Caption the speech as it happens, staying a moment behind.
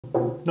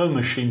No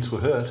machines were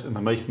hurt in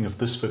the making of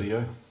this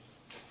video.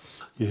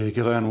 Yeah,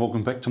 g'day and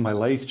welcome back to my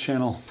lathe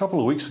channel. A couple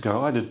of weeks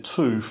ago I did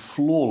 2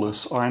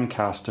 flawless iron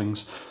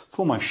castings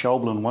for my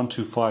Schaublin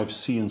 125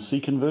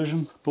 CNC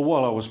conversion, but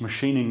while I was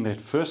machining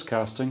that first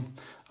casting,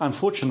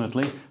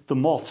 unfortunately the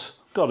moths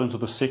got into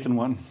the second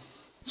one.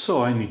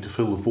 So I need to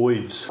fill the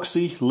voids.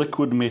 Epoxy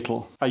Liguid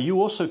Metal. Are you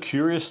also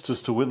curious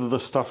as to whether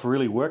this stuff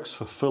really works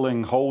for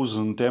filling holes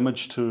and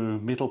damage to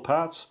metal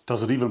parts?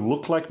 Does it even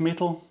look like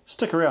metal?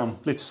 Stick around,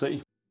 let's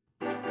see.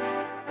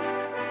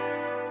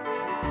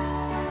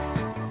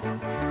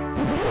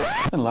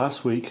 And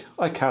last week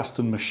I cast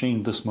and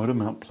machined this motor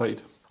mount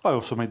plate. I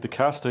also made the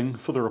casting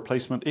for the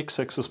replacement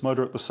X-axis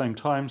motor at the same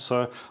time,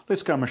 so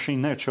let's go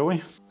machine that, shall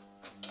we?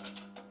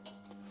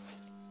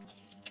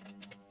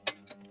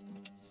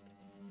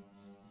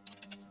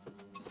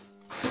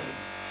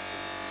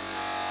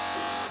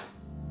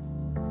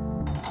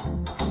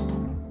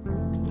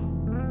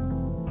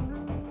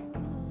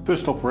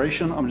 First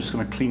operation, I'm just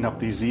going to clean up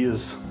these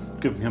ears,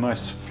 give me a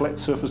nice flat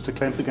surface to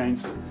clamp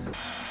against.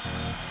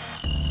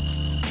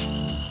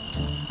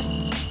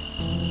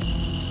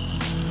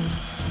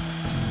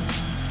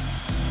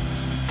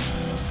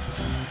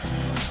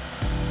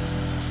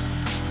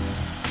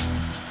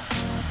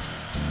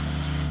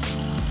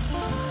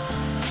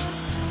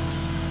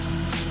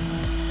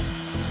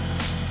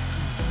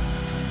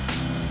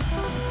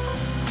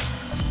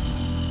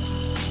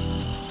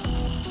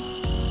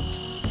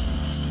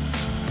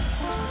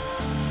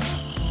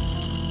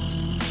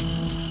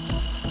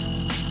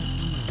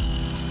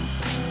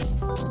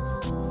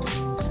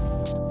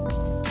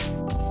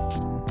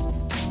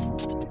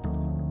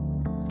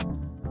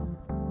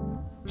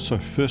 So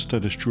first I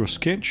just drew a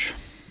sketch,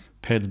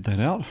 padded that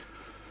out,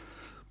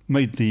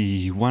 made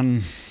the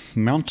one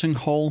mounting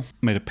hole,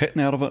 made a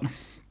pattern out of it,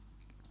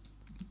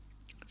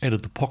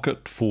 added the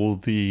pocket for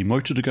the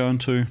motor to go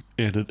into,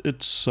 added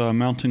its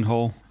mounting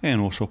hole, and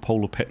also a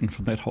polar pattern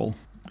for that hole.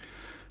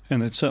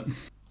 And that's it.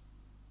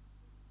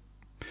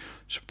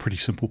 It's a pretty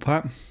simple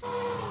part.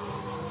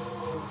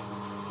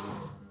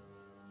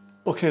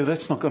 Okay,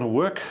 that's not going to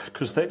work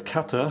because that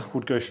cutter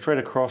would go straight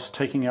across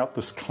taking out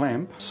this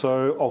clamp,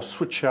 so I'll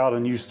switch out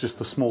and use just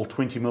the small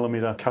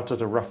 20mm cutter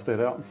to rough that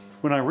out.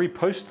 When I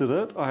reposted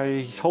it,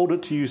 I told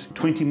it to use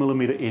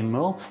 20mm end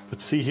mill, but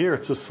see here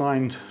it's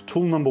assigned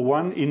tool number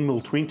 1 end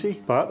mill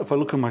 20, but if I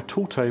look at my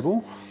tool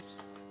table,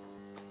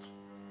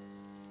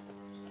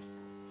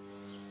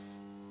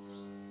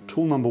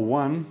 tool number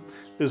 1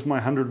 is my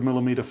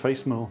 100mm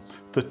face mill.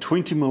 The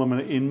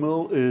 20mm end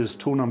mill is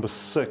tool number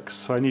 6,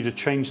 so I need to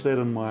change that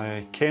in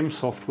my CAM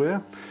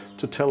software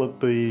to tell it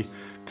the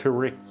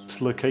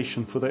correct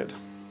location for that.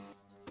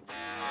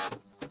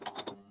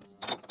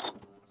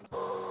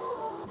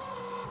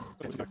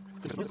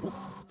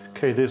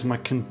 Okay, there's my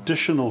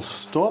conditional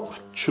stop.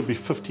 It should be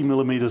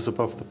 50mm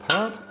above the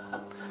part.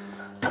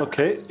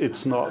 Okay,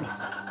 it's not.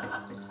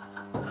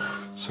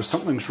 So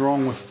something's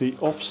wrong with the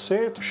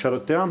offset. Shut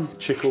it down,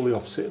 check all the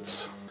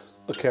offsets.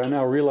 Okay, I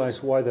now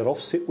realize why that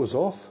offset was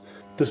off.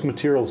 This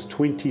material is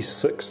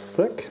 26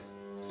 thick.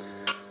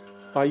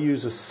 I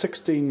use a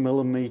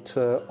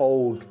 16mm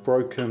old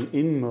broken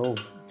end mill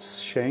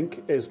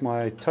shank as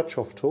my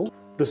touch-off tool.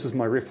 This is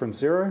my reference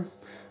 0.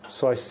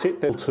 So I set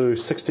that to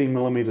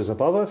 16mm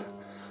above it,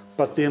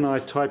 but then I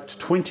typed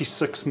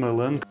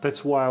 26mm in.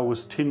 That's why I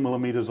was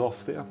 10mm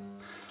off there.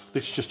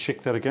 Let's just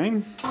check that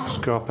again.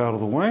 Just go up out of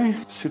the way,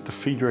 set the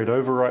feed rate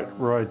override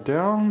right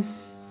down,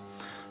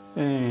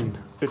 and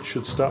it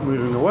should start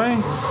moving away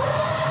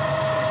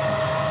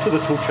to the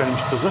tool change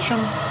position.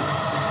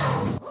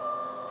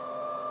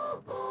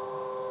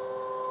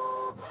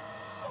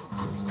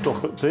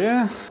 Stop it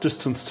there.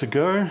 Distance to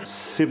go,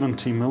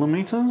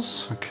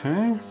 70mm.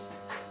 Okay.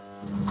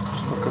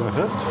 It's not going to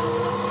hit.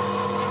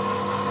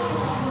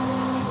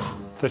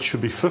 That should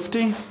be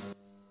 50.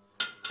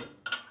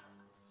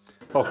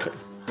 Okay,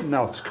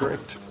 now it's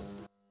correct.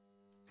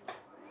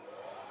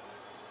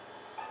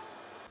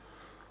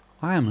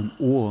 I am in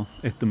awe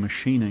at the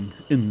machining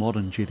in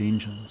modern jet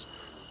engines.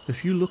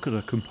 If you look at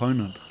a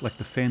component like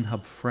the fan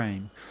hub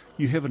frame,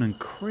 you have an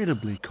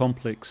incredibly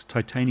complex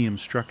titanium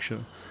structure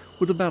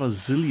with about a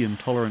zillion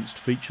toleranced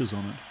features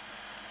on it.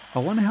 I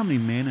wonder how many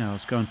man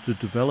hours go into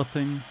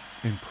developing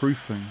and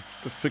proofing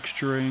the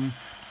fixturing,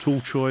 tool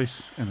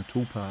choice and the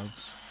tool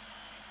paths.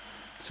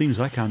 It seems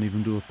I can't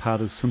even do a part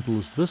as simple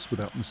as this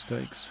without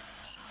mistakes.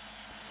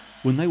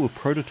 When they were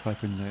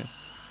prototyping that,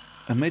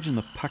 imagine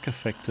the pucker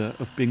factor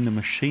of being the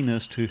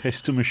machinist who has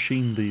to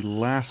machine the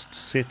last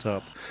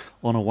setup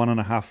on a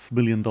 $1.5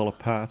 million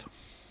part.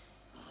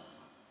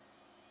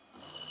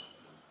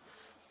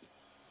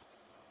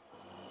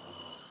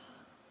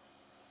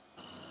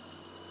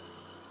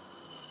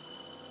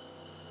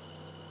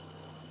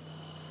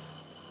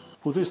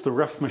 Well, there's the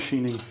rough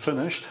machining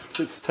finished.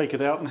 Let's take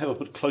it out and have a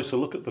bit closer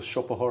look at this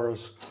shop of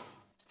horrors.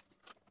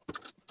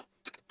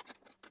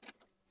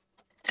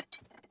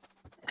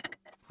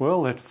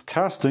 Well, that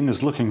casting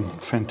is looking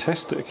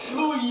fantastic.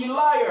 Louis, you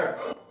liar!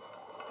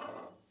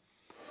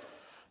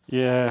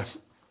 Yeah,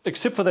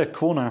 Except for that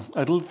corner.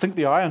 I think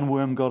the iron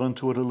worm got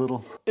into it a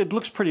little. It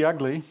looks pretty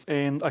ugly,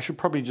 and I should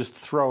probably just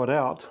throw it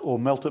out or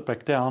melt it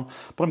back down.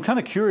 But I'm kind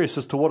of curious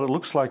as to what it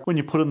looks like when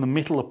you put in the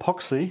metal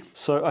epoxy.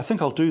 So I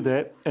think I'll do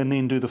that and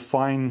then do the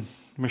fine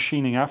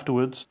machining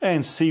afterwards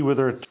and see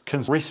whether it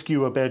can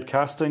rescue a bad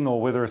casting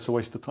or whether it's a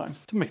waste of time.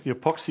 To make the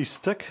epoxy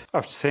stick,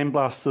 I've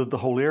sandblasted the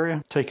whole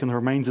area, taken the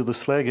remains of the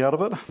slag out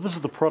of it. This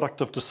is the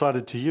product I've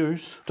decided to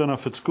use. Don't know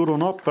if it's good or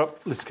not, but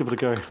let's give it a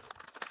go.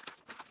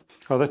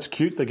 Oh, that's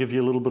cute. They give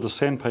you a little bit of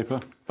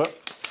sandpaper,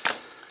 but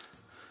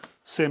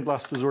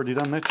sandblaster's already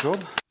done that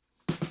job.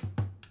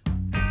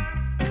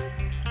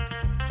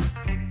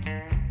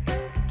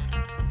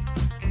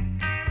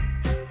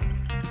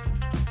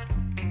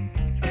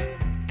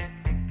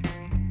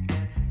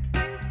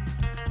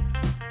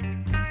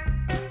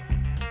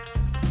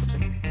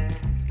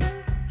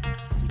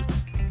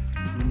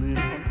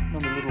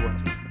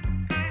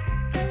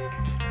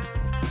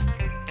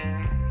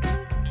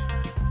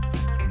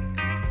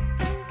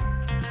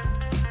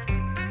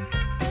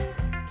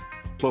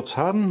 Lots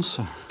hardened,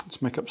 so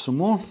let's make up some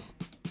more.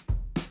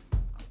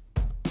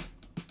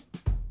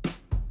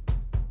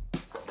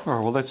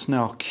 Alright, well that's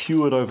now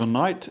cured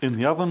overnight in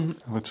the oven.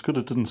 That's good,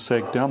 it didn't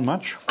sag down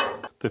much.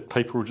 That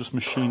paper will just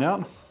machine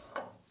out.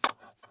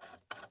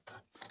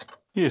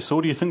 Yeah, so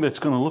what do you think that's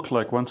going to look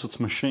like once it's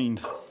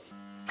machined?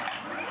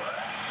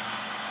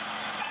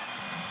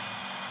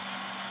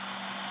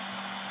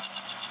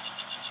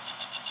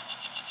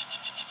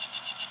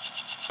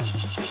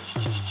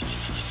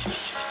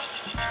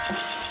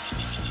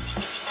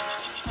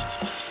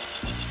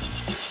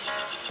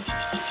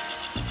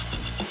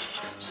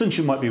 Since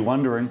you might be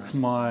wondering,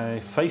 my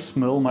face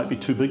mill might be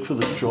too big for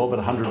this job at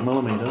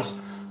 100mm,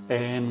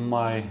 and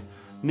my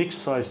next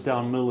size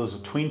down mill is a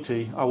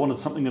 20. I wanted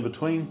something in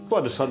between, so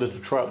I decided to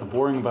try out the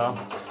boring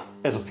bar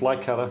as a fly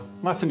cutter,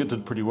 and I think it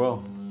did pretty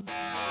well.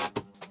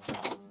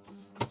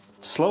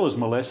 It's slow as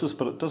molasses,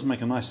 but it does make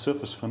a nice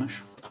surface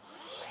finish.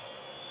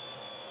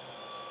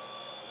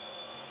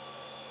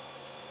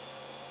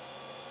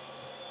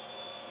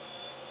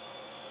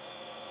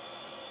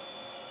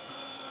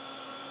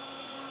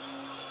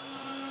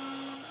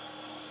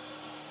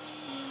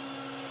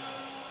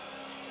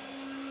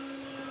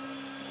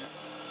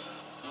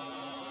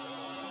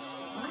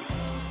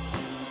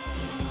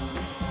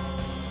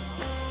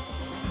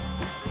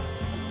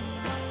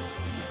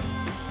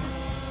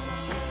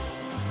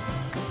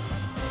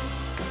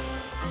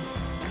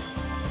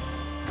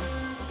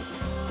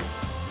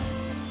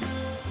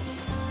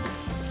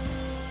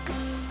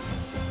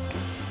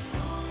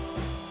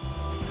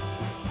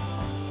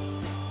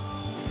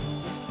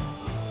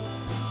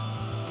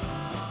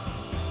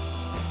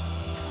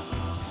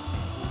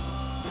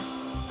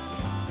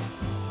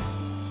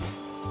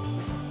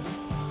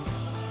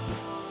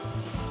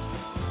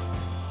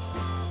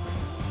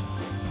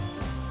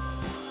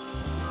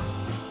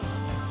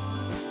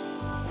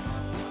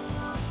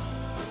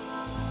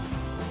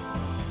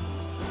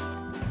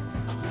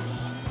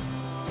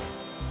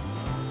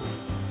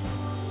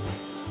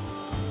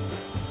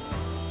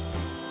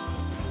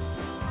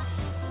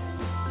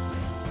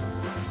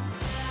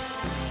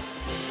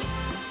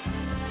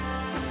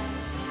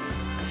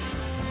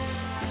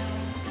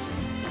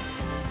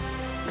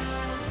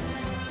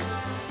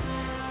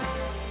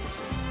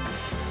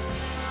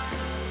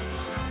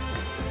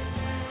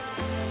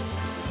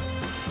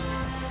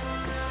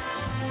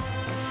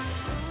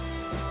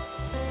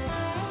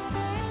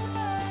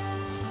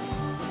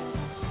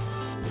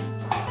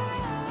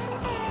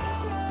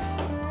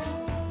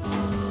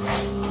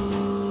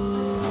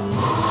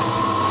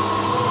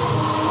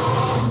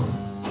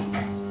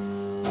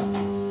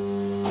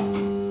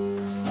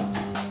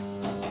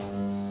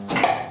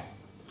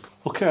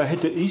 Okay, I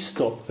had to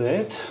e-stop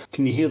that.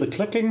 Can you hear the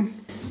clicking?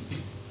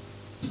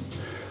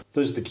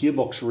 Those are the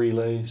gearbox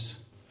relays.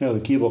 Now the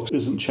gearbox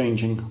isn't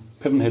changing.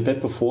 Haven't had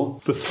that before.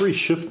 The 3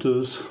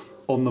 shifters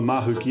on the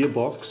Maho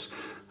gearbox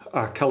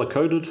are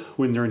color-coded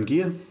when they're in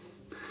gear.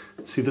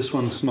 See, this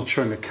one's not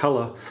showing a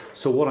color,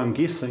 so what I'm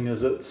guessing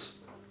is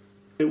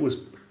it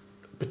was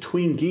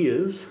between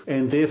gears,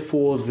 and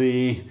therefore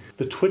the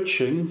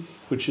twitching,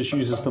 which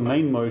uses the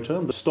main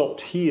motor,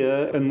 stopped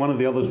here, and one of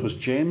the others was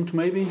jammed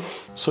maybe.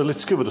 So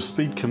let's give it a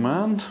speed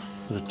command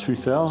at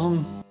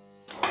 2000.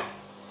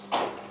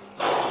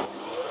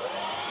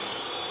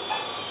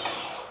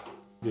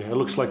 Yeah, it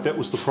looks like that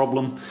was the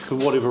problem. For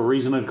whatever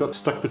reason, it got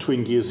stuck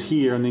between gears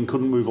here and then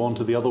couldn't move on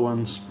to the other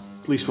ones.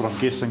 At least what I'm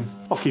guessing.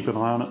 I'll keep an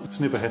eye on it.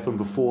 It's never happened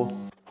before.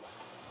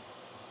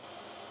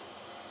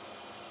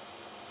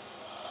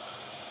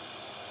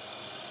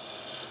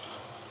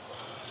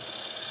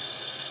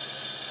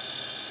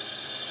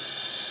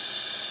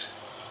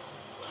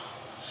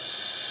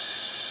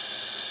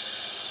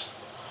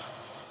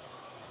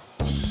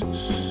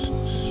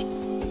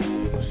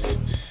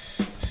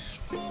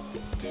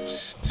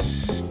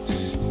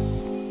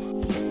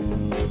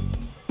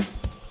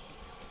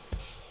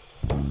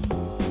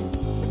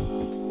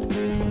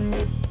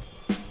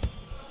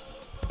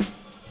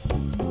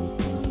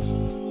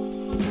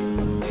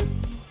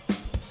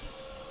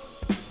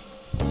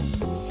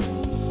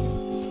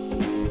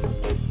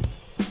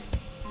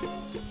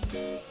 Well,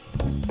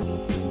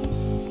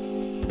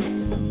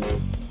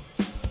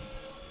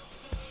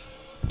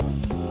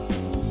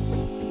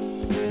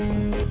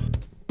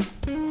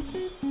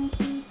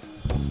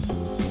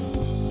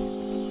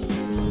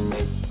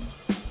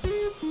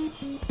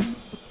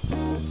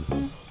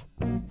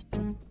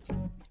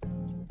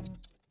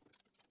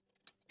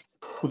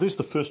 there's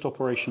the first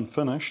operation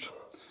finished.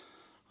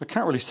 I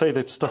can't really say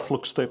that stuff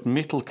looks that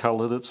metal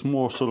coloured, it's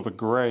more sort of a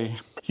grey.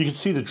 You can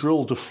see the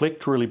drill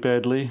deflect really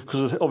badly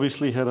because it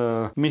obviously had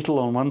a metal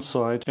on one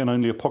side and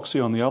only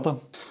epoxy on the other.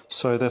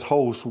 So that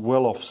hole's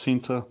well off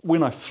centre.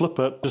 When I flip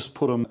it, just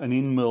put an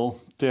end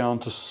mill down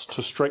to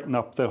straighten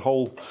up that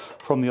hole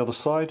from the other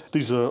side.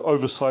 These are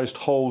oversized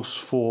holes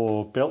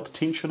for belt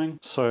tensioning,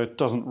 so it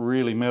doesn't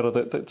really matter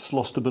that that's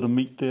lost a bit of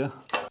meat there.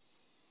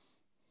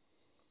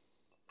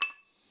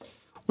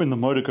 When the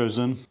motor goes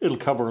in, it'll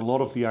cover a lot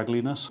of the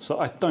ugliness, so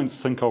I don't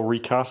think I'll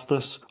recast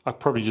this. I'll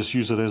probably just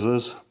use it as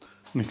is.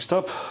 Next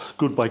up,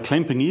 goodbye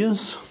clamping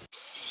ears.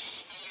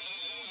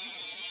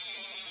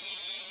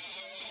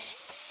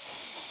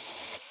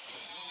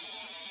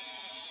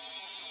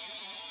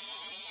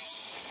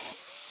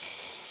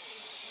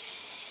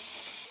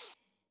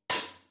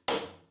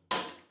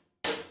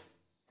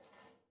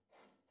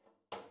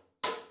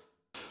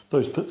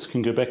 Those bits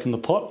can go back in the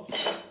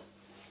pot.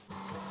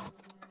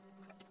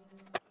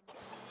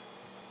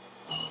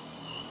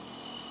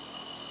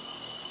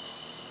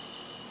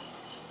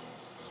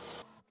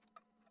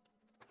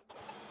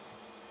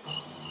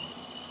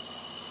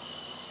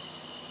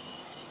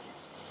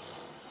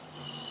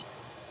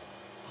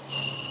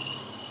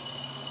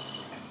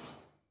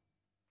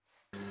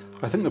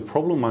 I think the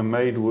problem I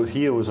made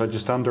here was I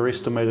just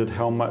underestimated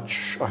how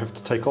much I have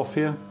to take off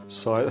here.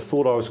 So I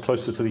thought I was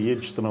closer to the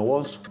edge than I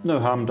was.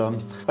 No harm done.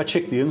 I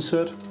checked the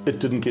insert, it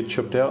didn't get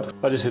chipped out.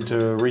 I just had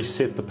to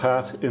reset the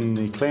part in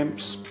the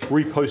clamps,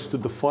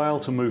 reposted the file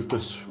to move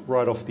this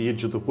right off the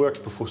edge of the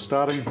work before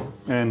starting,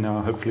 and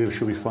now hopefully it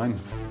should be fine.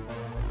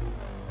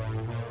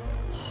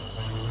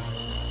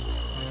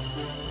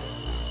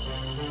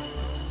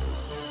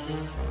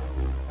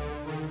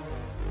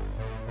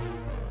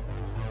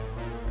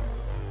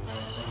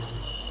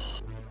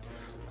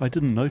 I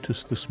didn't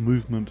notice this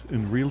movement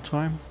in real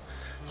time.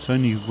 It's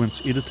only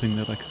once editing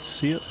that I could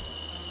see it,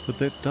 but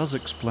that does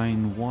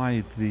explain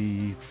why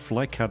the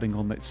fly cutting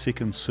on that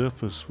second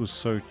surface was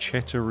so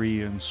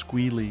chattery and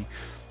squealy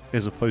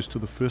as opposed to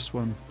the first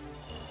one.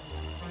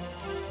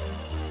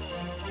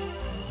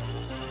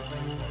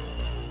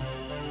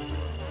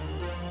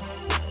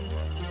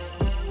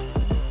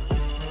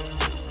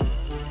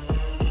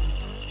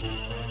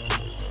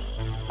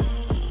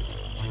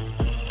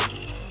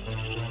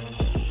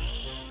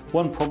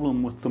 One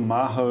problem with the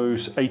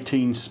Maho's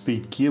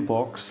 18-speed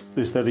gearbox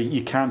is that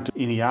you can't do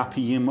any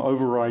RPM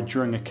override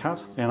during a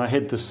cut, and I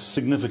had this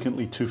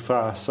significantly too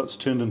fast, so it's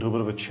turned into a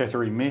bit of a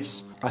chattery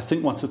mess. I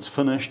think once it's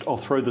finished, I'll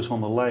throw this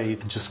on the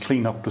lathe and just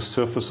clean up the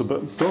surface a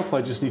bit.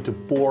 I just need to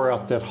bore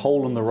out that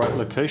hole in the right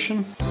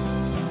location.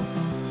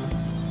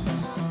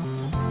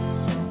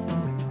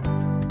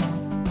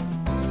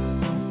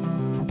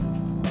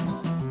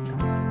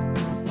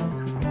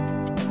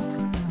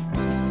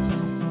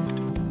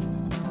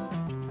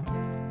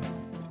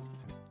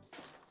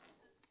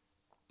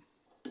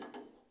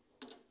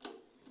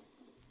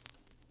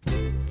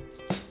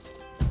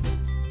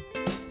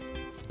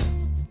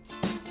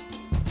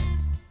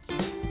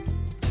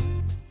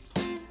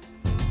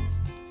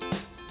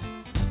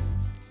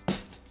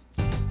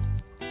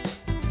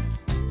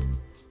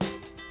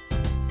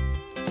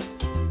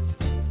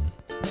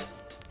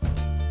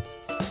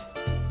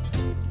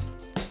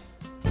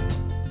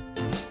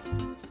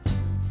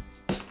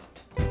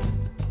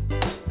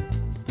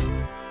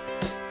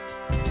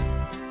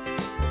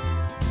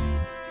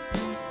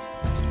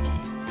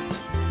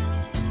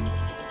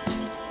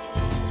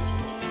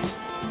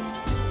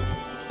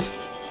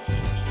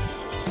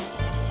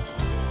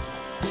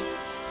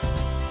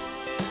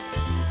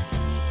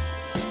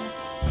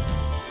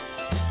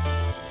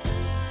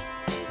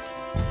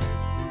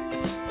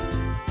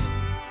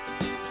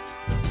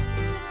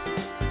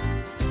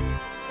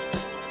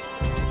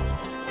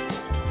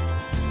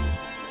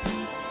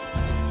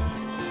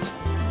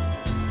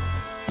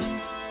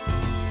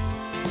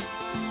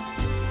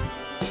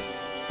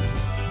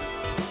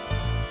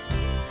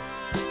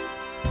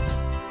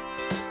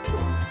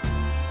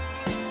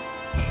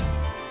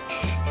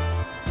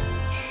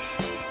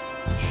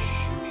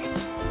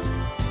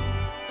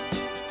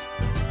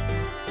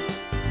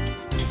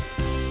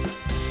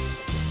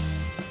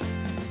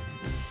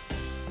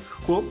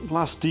 Well,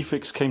 last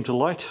defects came to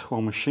light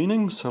while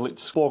machining, so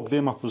let's bog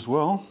them up as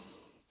well.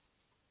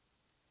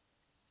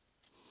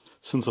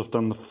 Since I've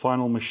done the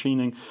final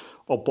machining,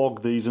 I'll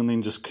bog these and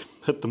then just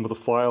hit them with a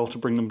file to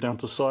bring them down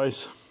to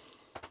size.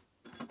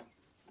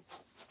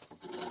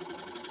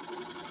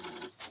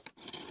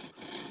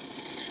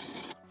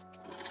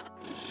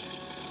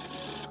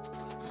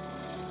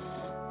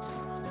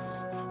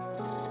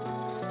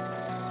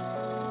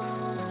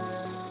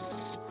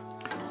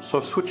 So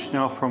I've switched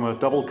now from a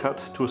double cut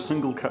to a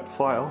single cut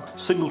file.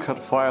 Single cut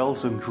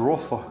files and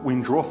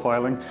when draw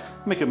filing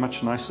make a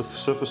much nicer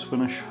surface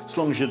finish, as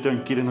long as you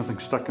don't get anything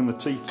stuck in the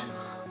teeth.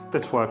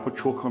 That's why I put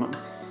chalk on it.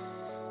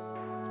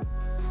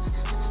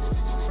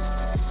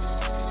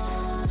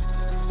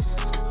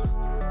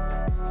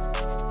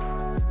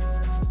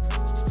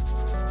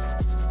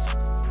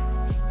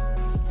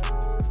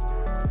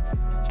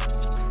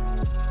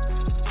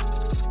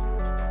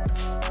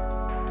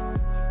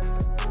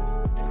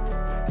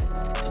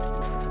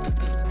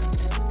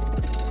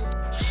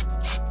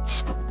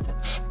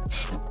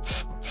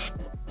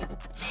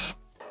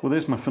 Well,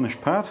 there's my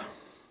finished part.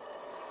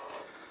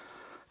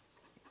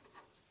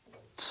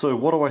 So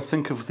what do I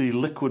think of the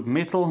liquid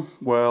metal?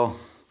 Well,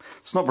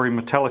 it's not very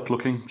metallic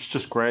looking, it's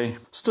just grey.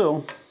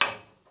 Still,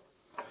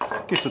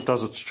 I guess it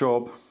does its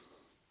job.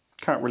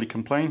 Can't really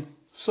complain.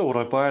 So would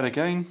I buy it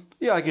again?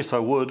 Yeah, I guess I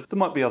would. There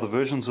might be other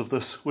versions of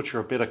this which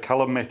are a better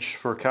colour match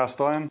for a cast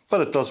iron,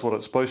 but it does what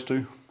it's supposed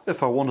to.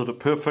 If I wanted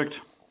it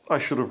perfect, I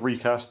should have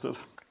recast it.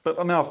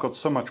 But now I've got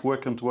so much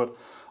work into it,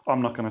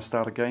 I'm not going to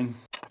start again.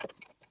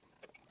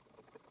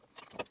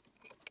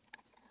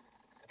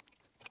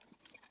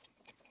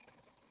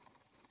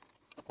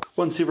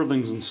 Once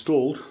everything's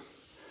installed,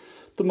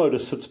 the motor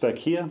sits back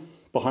here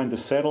behind the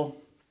saddle,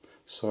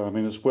 so I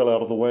mean it's well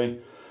out of the way.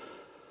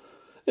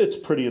 It's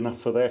pretty enough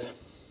for that.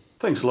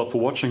 Thanks a lot for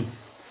watching.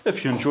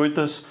 If you enjoyed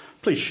this,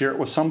 please share it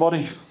with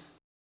somebody.